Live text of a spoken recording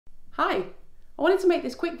Hi, I wanted to make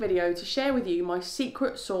this quick video to share with you my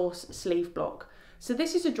secret sauce sleeve block. So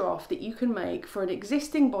this is a draft that you can make for an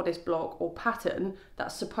existing bodice block or pattern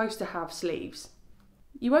that's supposed to have sleeves.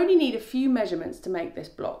 You only need a few measurements to make this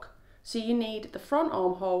block. So you need the front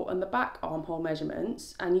armhole and the back armhole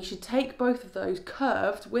measurements, and you should take both of those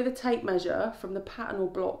curved with a tape measure from the pattern or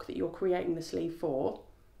block that you're creating the sleeve for.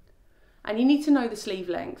 And you need to know the sleeve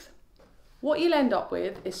length. What you'll end up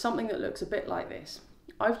with is something that looks a bit like this.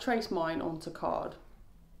 I've traced mine onto card.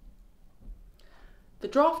 The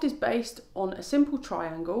draft is based on a simple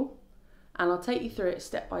triangle, and I'll take you through it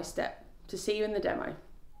step by step to see you in the demo.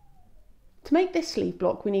 To make this sleeve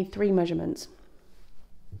block, we need 3 measurements.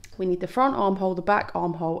 We need the front armhole, the back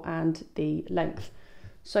armhole, and the length.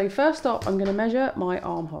 So first up, I'm going to measure my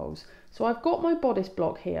armholes. So I've got my bodice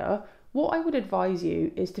block here. What I would advise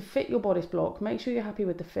you is to fit your bodice block, make sure you're happy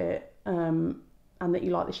with the fit, and that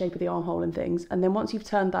you like the shape of the armhole and things. And then once you've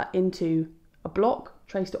turned that into a block,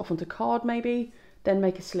 traced it off onto card maybe, then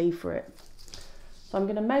make a sleeve for it. So I'm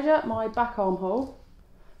going to measure my back armhole.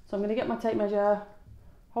 So I'm going to get my tape measure,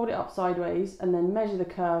 hold it up sideways, and then measure the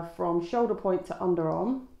curve from shoulder point to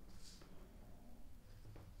underarm.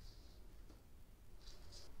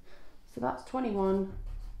 So that's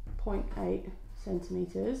 21.8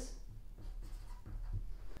 centimetres.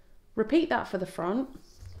 Repeat that for the front.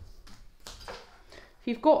 If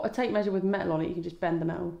you've got a tape measure with metal on it, you can just bend the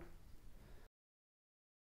metal.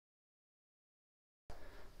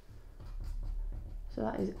 So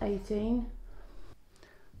that is 18.8.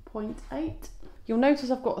 You'll notice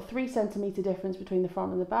I've got a 3 centimetre difference between the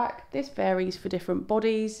front and the back. This varies for different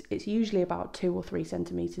bodies. It's usually about 2 or 3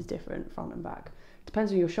 centimetres different front and back.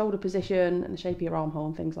 Depends on your shoulder position and the shape of your armhole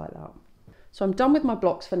and things like that. So I'm done with my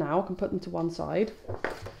blocks for now. I can put them to one side.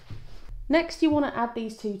 Next, you want to add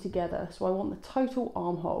these two together. So I want the total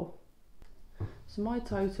armhole. So my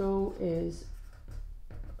total is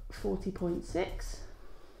 40.6.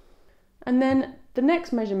 And then the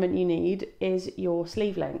next measurement you need is your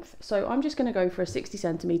sleeve length. So I'm just going to go for a 60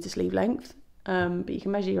 centimetre sleeve length, but you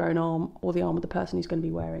can measure your own arm or the arm of the person who's going to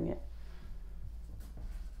be wearing it.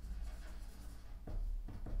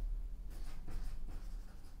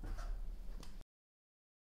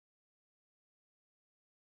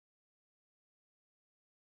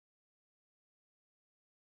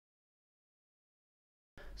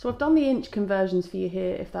 So I've done the inch conversions for you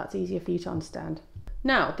here if that's easier for you to understand.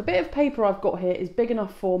 Now, the bit of paper I've got here is big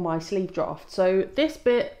enough for my sleeve draft. So this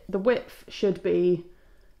bit, the width should be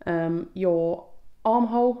your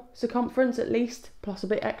armhole circumference at least, plus a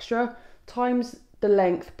bit extra, times the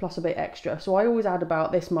length plus a bit extra. So I always add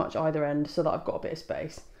about this much either end so that I've got a bit of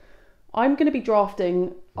space. I'm going to be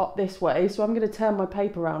drafting up this way, so I'm going to turn my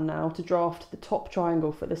paper around now to draft the top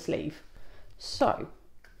triangle for the sleeve. So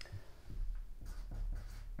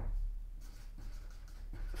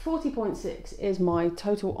 40.6 is my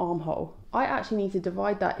total armhole. I actually need to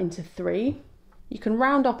divide that into 3. You can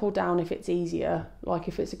round up or down if it's easier, like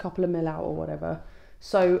if it's a couple of mil out or whatever.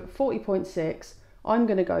 So 40.6, I'm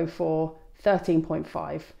going to go for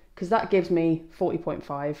 13.5 because that gives me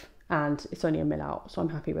 40.5 and it's only a mil out, so I'm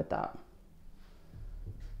happy with that.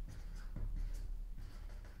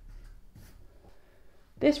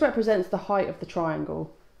 This represents the height of the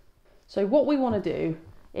triangle. So what we want to do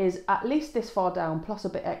is at least this far down plus a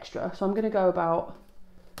bit extra. So I'm going to go about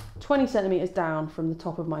 20 centimetres down from the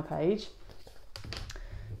top of my page.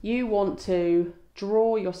 You want to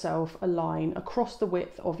draw yourself a line across the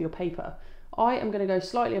width of your paper. I am going to go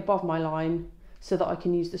slightly above my line so that I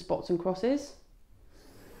can use the spots and crosses.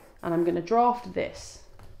 And I'm going to draft this.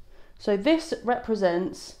 So this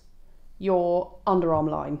represents your underarm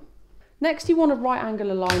line. Next, you want to right angle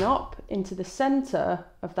a line up into the centre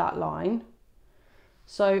of that line.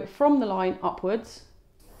 So from the line upwards,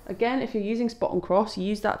 again, if you're using spot and cross,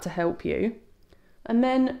 use that to help you. And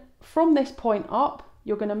then from this point up,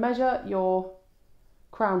 you're going to measure your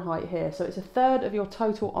crown height here. So it's 1/3 of your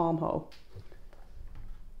total armhole.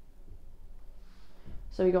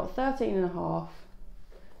 So we got 13.5,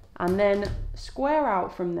 and then square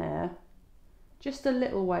out from there, just a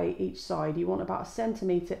little way each side. You want about 1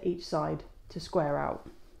 centimetre each side to square out.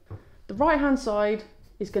 The right hand side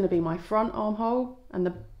is going to be my front armhole,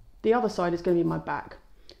 and the other side is going to be my back.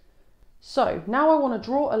 So now I want to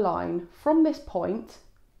draw a line from this point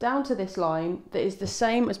down to this line that is the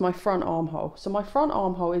same as my front armhole. So my front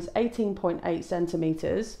armhole is 18.8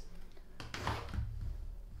 centimetres.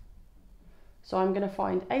 So I'm going to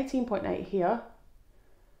find 18.8 here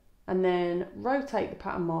and then rotate the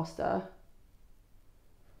pattern master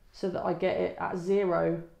so that I get it at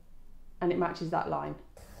 0 and it matches that line.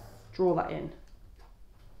 Draw that in.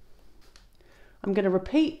 I'm going to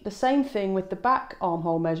repeat the same thing with the back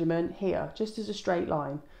armhole measurement here, just as a straight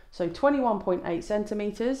line. So 21.8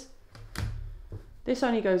 centimetres. This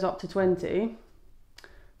only goes up to 20.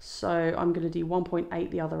 So I'm going to do 1.8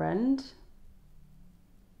 the other end.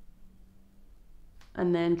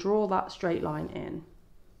 And then draw that straight line in.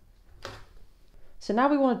 So now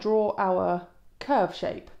we want to draw our curve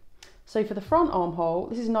shape. So for the front armhole,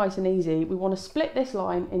 this is nice and easy. We want to split this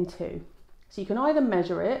line in two. So you can either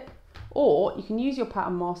measure it, or you can use your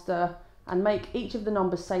pattern master and make each of the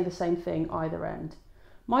numbers say the same thing either end.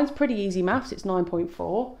 Mine's pretty easy maths, it's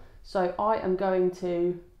 9.4. So I am going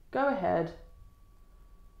to go ahead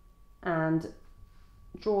and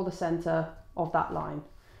draw the centre of that line.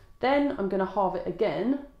 Then I'm going to halve it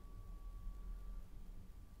again,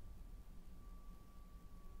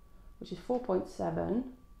 which is 4.7.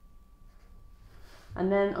 And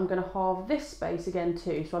then I'm going to halve this space again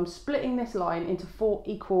too. So I'm splitting this line into 4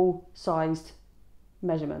 equal sized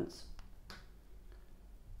measurements.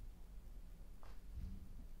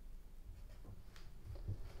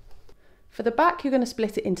 For the back, you're going to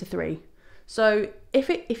split it into 3. So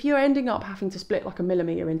if you're ending up having to split like a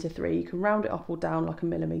millimetre into 3, you can round it up or down like a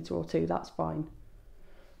millimetre or 2, that's fine.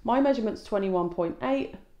 My measurement's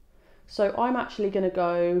 21.8, so I'm actually going to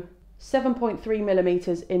go 7.3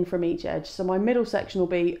 millimetres in from each edge, so my middle section will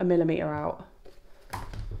be a millimetre out.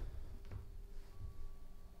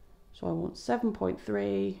 So I want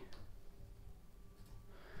 7.3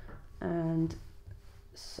 and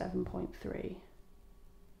 7.3.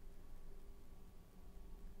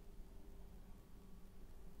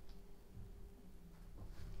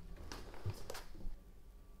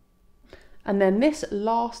 And then this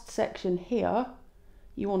last section here,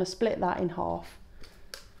 you want to split that in half.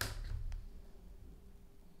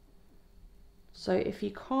 So if you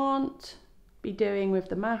can't be doing with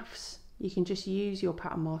the maths, you can just use your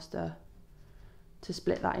pattern master to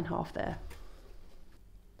split that in half there.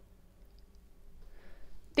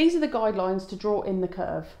 These are the guidelines to draw in the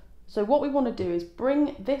curve. So what we want to do is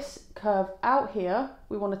bring this curve out here.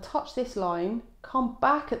 We want to touch this line, come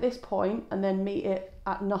back at this point, and then meet it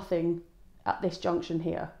at nothing at this junction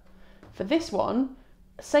here. For this one,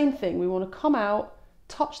 same thing. We want to come out,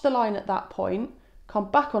 touch the line at that point, come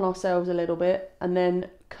back on ourselves a little bit, and then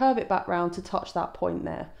curve it back round to touch that point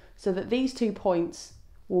there, so that these 2 points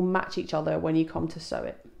will match each other when you come to sew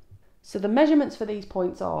it. So the measurements for these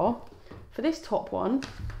points are, for this top one,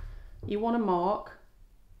 you want to mark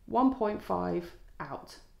 1.5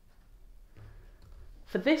 out.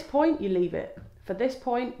 For this point, you leave it. For this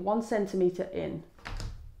point, 1 centimetre in.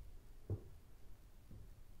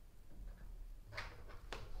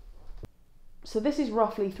 So this is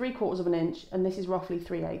roughly 3/4 of an inch, and this is roughly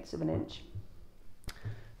 3/8 of an inch.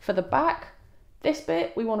 For the back, this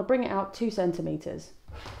bit, we want to bring it out 2 centimetres.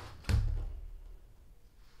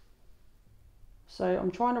 So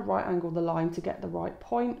I'm trying to right angle the line to get the right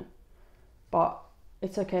point, but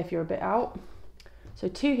it's okay if you're a bit out. So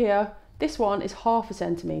 2 here, this one is 1/2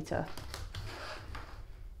 centimetre.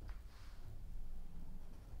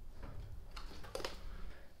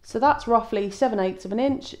 So that's roughly 7/8 of an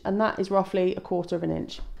inch, and that is roughly 1/4 of an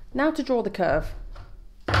inch. Now to draw the curve.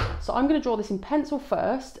 So I'm going to draw this in pencil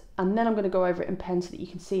first, and then I'm going to go over it in pen so that you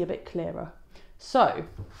can see a bit clearer. So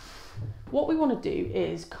what we want to do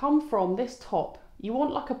is come from this top. You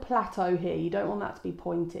want like a plateau here, you don't want that to be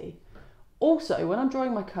pointy. Also, when I'm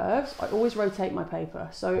drawing my curves, I always rotate my paper.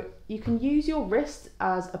 So you can use your wrist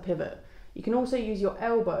as a pivot. You can also use your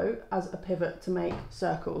elbow as a pivot to make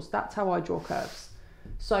circles. That's how I draw curves.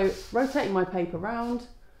 So rotating my paper round,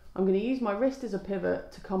 I'm going to use my wrist as a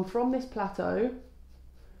pivot to come from this plateau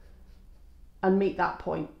and meet that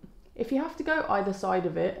point. If you have to go either side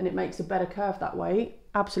of it and it makes a better curve that way,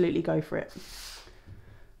 absolutely go for it.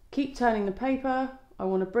 Keep turning the paper. I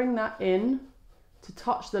want to bring that in to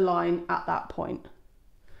touch the line at that point.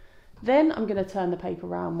 Then I'm going to turn the paper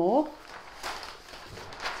around more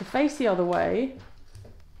to face the other way,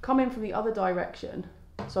 come in from the other direction.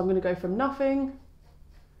 So I'm going to go from nothing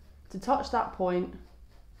to touch that point,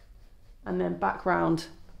 and then back round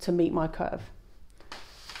to meet my curve.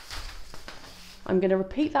 I'm going to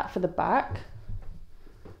repeat that for the back.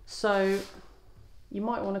 So you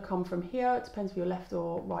might want to come from here, it depends if you're left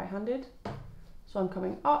or right-handed. So I'm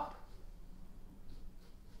coming up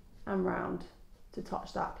and round to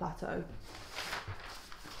touch that plateau.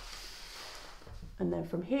 And then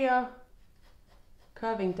from here,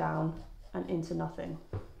 curving down and into nothing.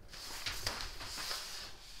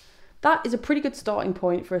 That is a pretty good starting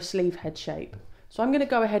point for a sleeve head shape. So I'm going to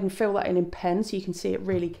go ahead and fill that in pen so you can see it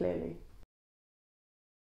really clearly.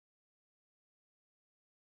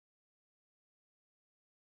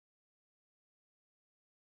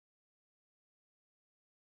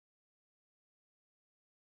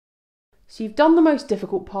 So you've done the most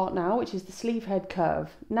difficult part now, which is the sleeve head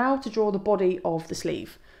curve. Now to draw the body of the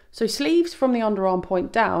sleeve. So sleeves from the underarm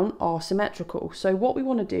point down are symmetrical. So what we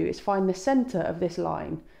want to do is find the centre of this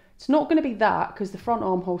line. It's not going to be that because the front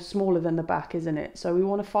armhole's smaller than the back, isn't it? So we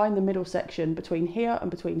want to find the middle section between here and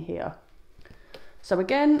between here. So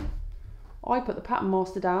again, I put the pattern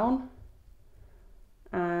master down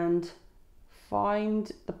and find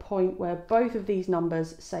the point where both of these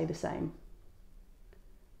numbers say the same.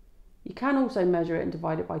 You can also measure it and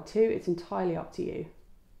divide it by 2. It's entirely up to you.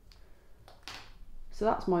 So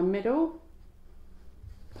that's my middle.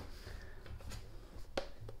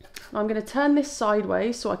 I'm going to turn this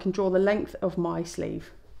sideways so I can draw the length of my sleeve.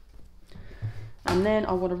 And then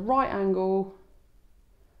I want a right angle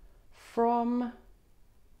from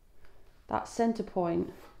that centre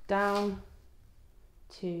point down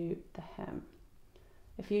to the hem.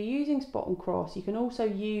 If you're using spot and cross, you can also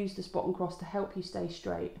use the spot and cross to help you stay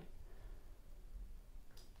straight.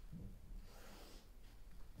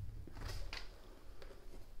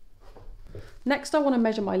 Next I want to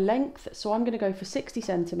measure my length, so I'm going to go for 60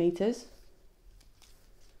 centimetres.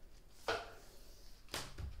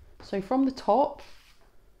 So from the top,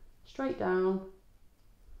 straight down,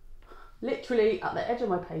 literally at the edge of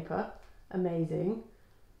my paper, amazing.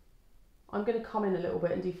 I'm going to come in a little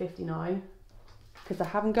bit and do 59 because I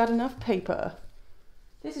haven't got enough paper.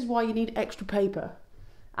 This is why you need extra paper.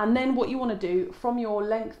 And then what you want to do from your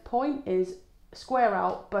length point is square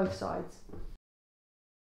out both sides.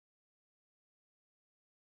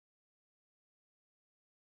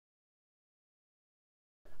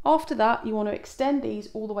 After that, you want to extend these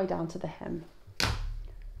all the way down to the hem.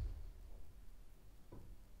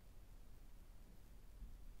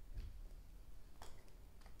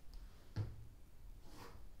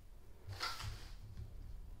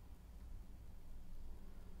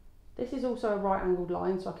 This is also a right angled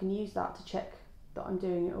line, so I can use that to check that I'm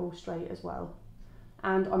doing it all straight as well.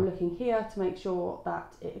 And I'm looking here to make sure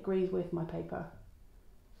that it agrees with my paper.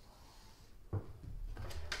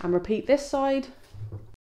 And repeat this side.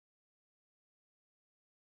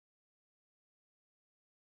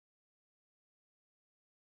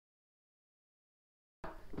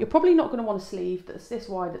 You're probably not going to want a sleeve that's this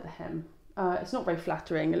wide at the hem. It's not very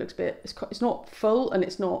flattering. It looks a bit, it's not full and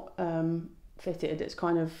it's not fitted. It's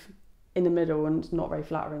kind of in the middle and it's not very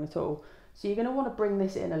flattering at all. So you're going to want to bring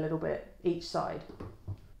this in a little bit each side.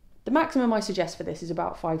 The maximum I suggest for this is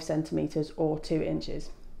about 5 centimetres or 2 inches.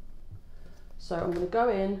 So I'm going to go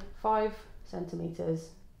in 5 centimetres,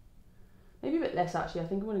 maybe a bit less actually. I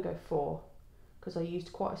think I'm going to go 4 because I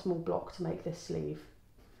used quite a small block to make this sleeve.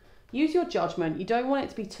 Use your judgment. You don't want it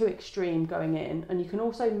to be too extreme going in, and you can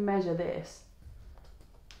also measure this.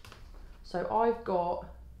 So I've got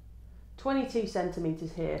 22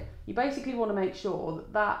 centimetres here. You basically want to make sure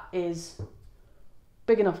that that is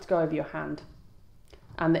big enough to go over your hand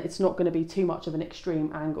and that it's not going to be too much of an extreme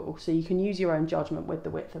angle. So you can use your own judgment with the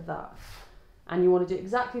width of that. And you want to do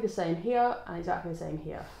exactly the same here and exactly the same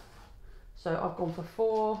here. So I've gone for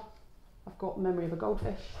 4. I've got Memory of a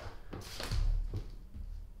Goldfish.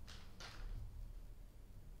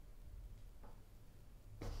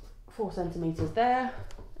 4 centimetres there,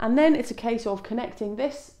 and then it's a case of connecting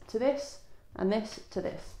this to this and this to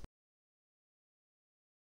this.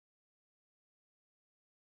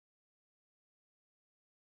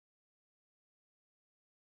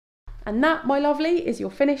 And that, my lovely, is your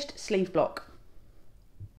finished sleeve block.